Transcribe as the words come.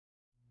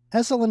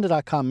As a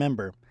lynda.com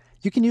member,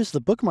 you can use the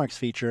Bookmarks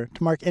feature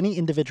to mark any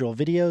individual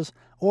videos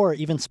or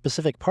even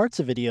specific parts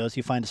of videos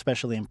you find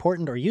especially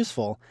important or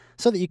useful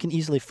so that you can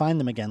easily find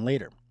them again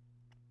later.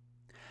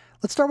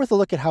 Let's start with a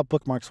look at how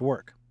bookmarks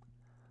work.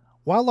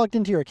 While logged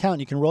into your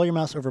account, you can roll your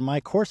mouse over My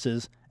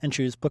Courses and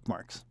choose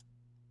Bookmarks.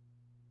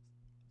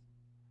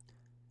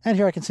 And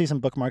here I can see some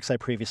bookmarks I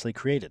previously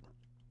created.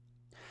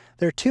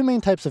 There are two main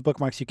types of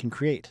bookmarks you can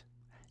create.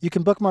 You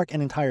can bookmark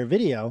an entire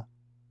video,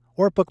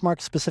 or bookmark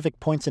specific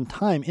points in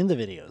time in the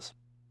videos.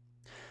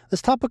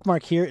 This top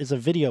bookmark here is a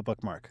video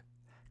bookmark.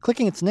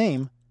 Clicking its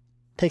name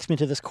takes me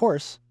to this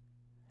course,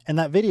 and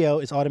that video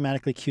is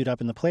automatically queued up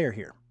in the player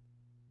here.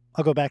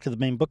 I'll go back to the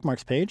main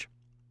bookmarks page.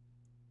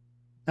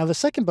 Now the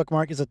second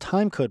bookmark is a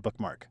timecode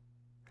bookmark.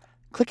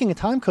 Clicking a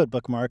timecode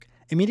bookmark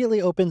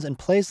immediately opens and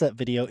plays that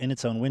video in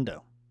its own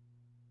window.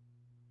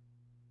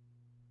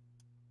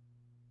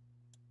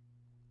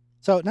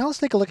 So now let's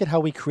take a look at how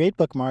we create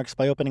bookmarks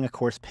by opening a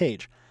course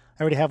page.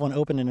 I already have one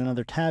open in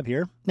another tab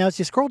here. Now as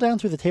you scroll down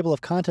through the table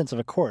of contents of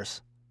a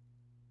course,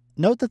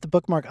 note that the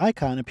bookmark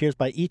icon appears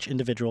by each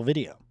individual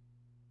video.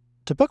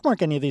 To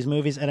bookmark any of these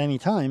movies at any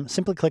time,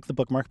 simply click the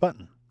bookmark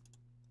button.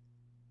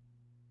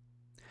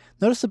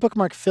 Notice the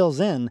bookmark fills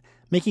in,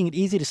 making it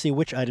easy to see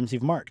which items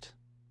you've marked.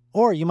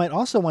 Or you might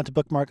also want to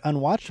bookmark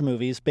unwatched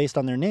movies based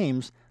on their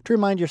names to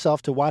remind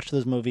yourself to watch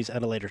those movies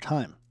at a later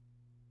time.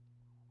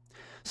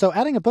 So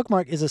adding a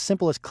bookmark is as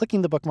simple as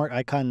clicking the bookmark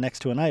icon next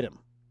to an item.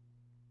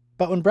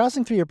 But when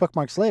browsing through your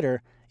bookmarks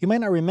later, you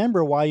might not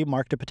remember why you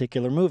marked a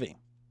particular movie.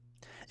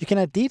 You can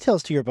add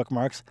details to your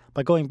bookmarks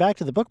by going back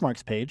to the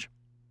bookmarks page,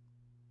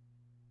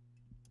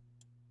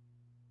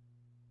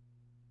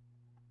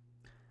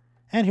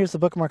 and here's the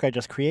bookmark I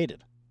just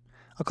created.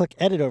 I'll click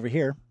Edit over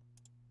here.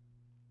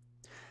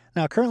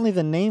 Now currently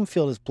the name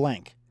field is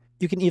blank.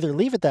 You can either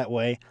leave it that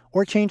way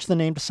or change the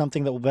name to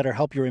something that will better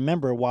help you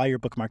remember why you're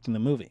bookmarking the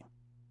movie.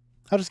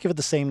 I'll just give it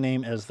the same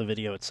name as the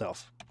video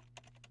itself.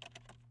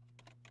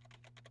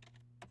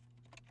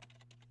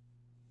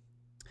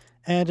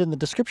 And in the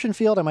description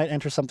field, I might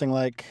enter something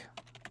like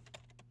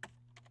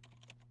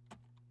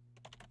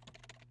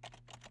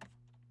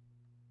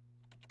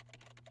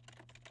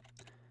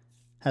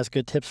has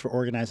good tips for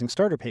organizing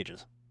starter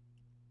pages,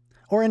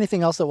 or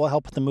anything else that will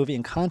help put the movie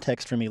in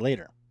context for me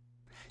later.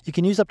 You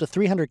can use up to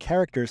 300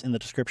 characters in the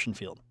description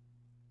field.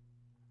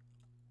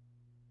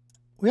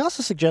 We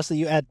also suggest that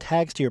you add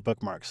tags to your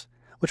bookmarks,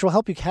 which will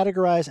help you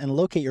categorize and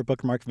locate your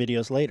bookmarked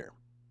videos later.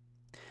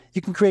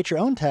 You can create your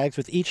own tags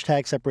with each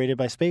tag separated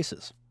by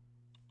spaces.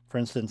 For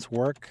instance,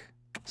 work,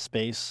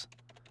 space,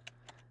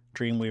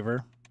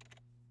 Dreamweaver,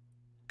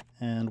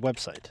 and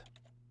website.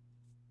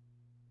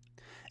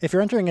 If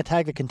you're entering a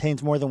tag that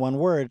contains more than one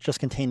word, just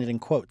contain it in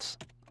quotes.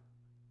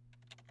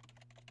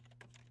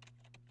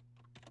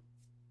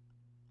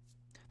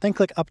 Then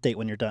click Update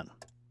when you're done.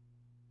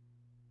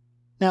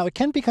 Now, it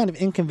can be kind of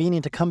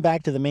inconvenient to come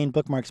back to the main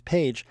bookmarks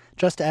page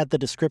just to add the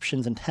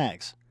descriptions and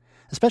tags,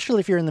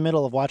 especially if you're in the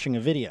middle of watching a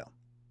video.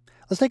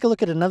 Let's take a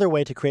look at another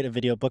way to create a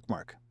video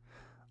bookmark.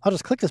 I'll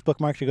just click this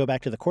bookmark to go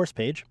back to the course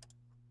page,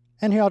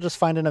 and here I'll just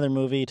find another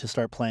movie to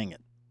start playing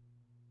it.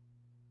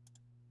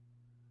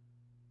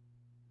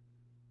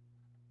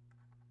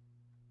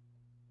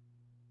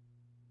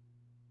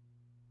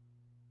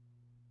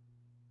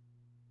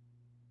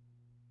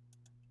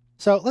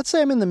 So let's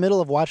say I'm in the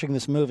middle of watching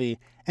this movie,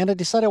 and I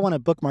decide I want to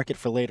bookmark it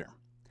for later.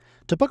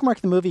 To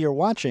bookmark the movie you're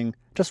watching,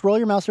 just roll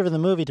your mouse over the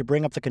movie to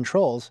bring up the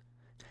controls,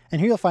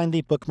 and here you'll find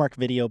the Bookmark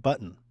Video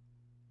button.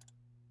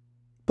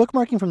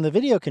 Bookmarking from the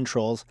video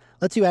controls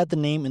lets you add the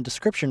name and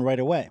description right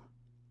away.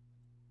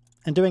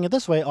 And doing it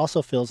this way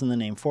also fills in the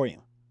name for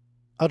you.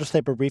 I'll just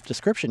type a brief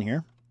description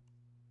here.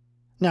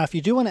 Now, if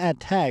you do want to add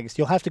tags,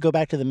 you'll have to go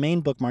back to the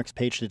main bookmarks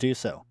page to do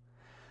so.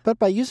 But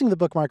by using the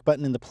bookmark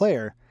button in the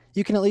player,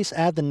 you can at least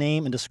add the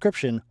name and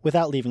description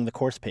without leaving the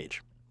course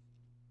page.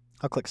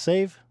 I'll click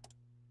Save.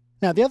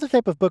 Now, the other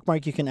type of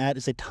bookmark you can add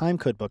is a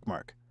timecode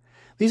bookmark.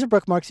 These are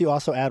bookmarks you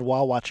also add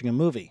while watching a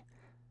movie,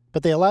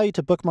 but they allow you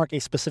to bookmark a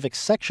specific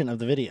section of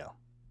the video.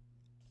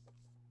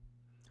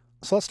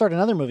 So let's start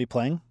another movie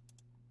playing.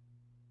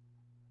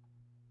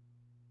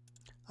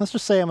 Let's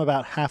just say I'm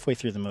about halfway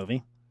through the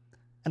movie,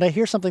 and I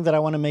hear something that I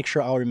want to make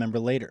sure I'll remember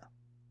later.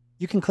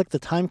 You can click the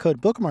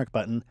timecode bookmark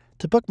button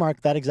to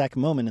bookmark that exact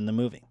moment in the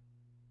movie.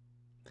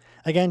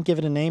 Again, give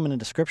it a name and a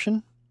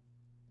description,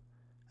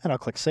 and I'll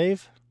click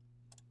Save.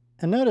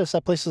 And notice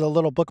that places a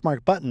little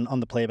bookmark button on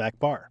the playback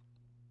bar.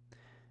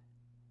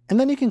 And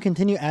then you can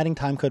continue adding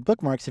timecode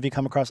bookmarks if you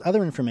come across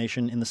other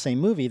information in the same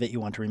movie that you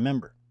want to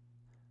remember.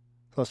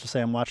 So let's just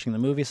say I'm watching the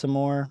movie some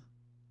more,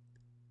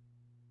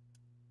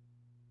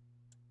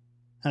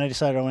 and I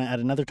decided I want to add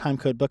another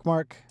timecode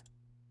bookmark,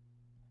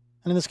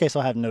 and in this case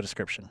I'll have no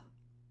description.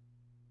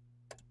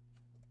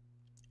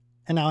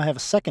 And now I have a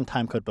second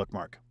timecode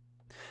bookmark.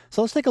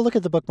 So let's take a look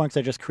at the bookmarks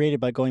I just created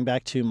by going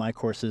back to My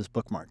Courses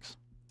Bookmarks.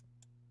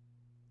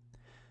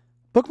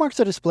 Bookmarks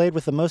are displayed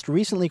with the most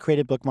recently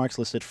created bookmarks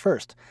listed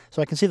first, so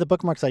I can see the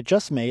bookmarks I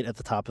just made at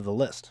the top of the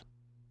list.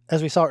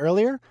 As we saw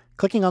earlier,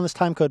 clicking on this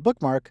timecode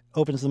bookmark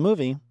opens the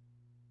movie,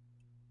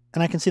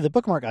 and I can see the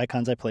bookmark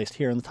icons I placed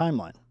here in the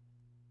timeline.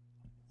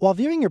 While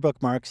viewing your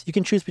bookmarks, you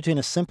can choose between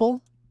a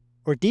simple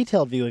or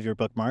detailed view of your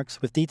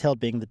bookmarks, with detailed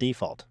being the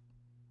default.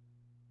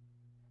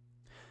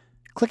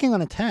 Clicking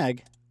on a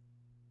tag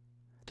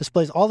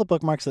displays all the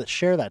bookmarks that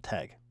share that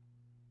tag.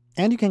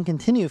 And you can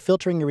continue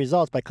filtering your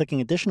results by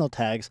clicking additional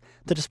tags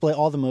to display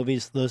all the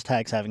movies those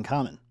tags have in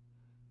common.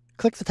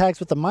 Click the tags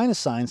with the minus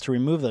signs to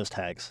remove those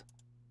tags.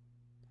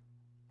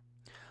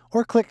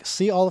 Or click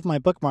See All of My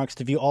Bookmarks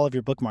to view all of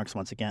your bookmarks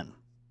once again.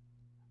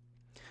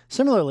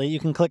 Similarly, you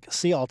can click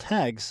See All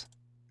Tags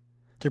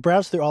to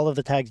browse through all of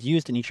the tags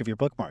used in each of your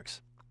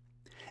bookmarks.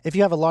 If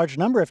you have a large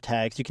number of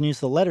tags, you can use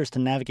the letters to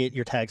navigate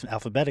your tags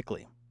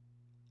alphabetically.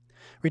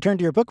 Return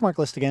to your bookmark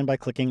list again by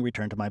clicking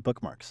Return to My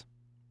Bookmarks.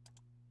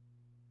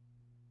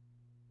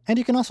 And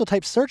you can also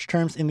type search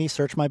terms in the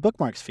Search My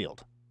Bookmarks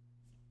field.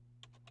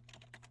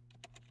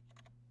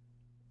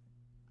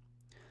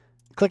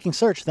 Clicking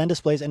Search then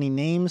displays any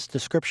names,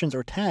 descriptions,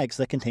 or tags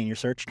that contain your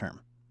search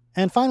term.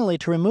 And finally,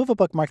 to remove a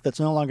bookmark that's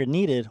no longer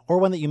needed, or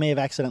one that you may have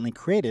accidentally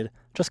created,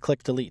 just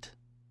click Delete.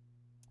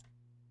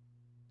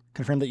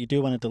 Confirm that you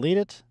do want to delete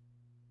it.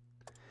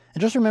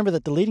 And just remember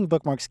that deleting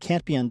bookmarks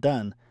can't be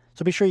undone,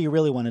 so be sure you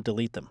really want to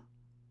delete them.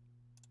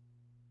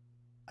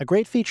 A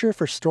great feature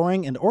for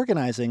storing and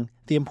organizing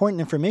the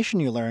important information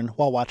you learn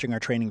while watching our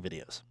training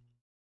videos.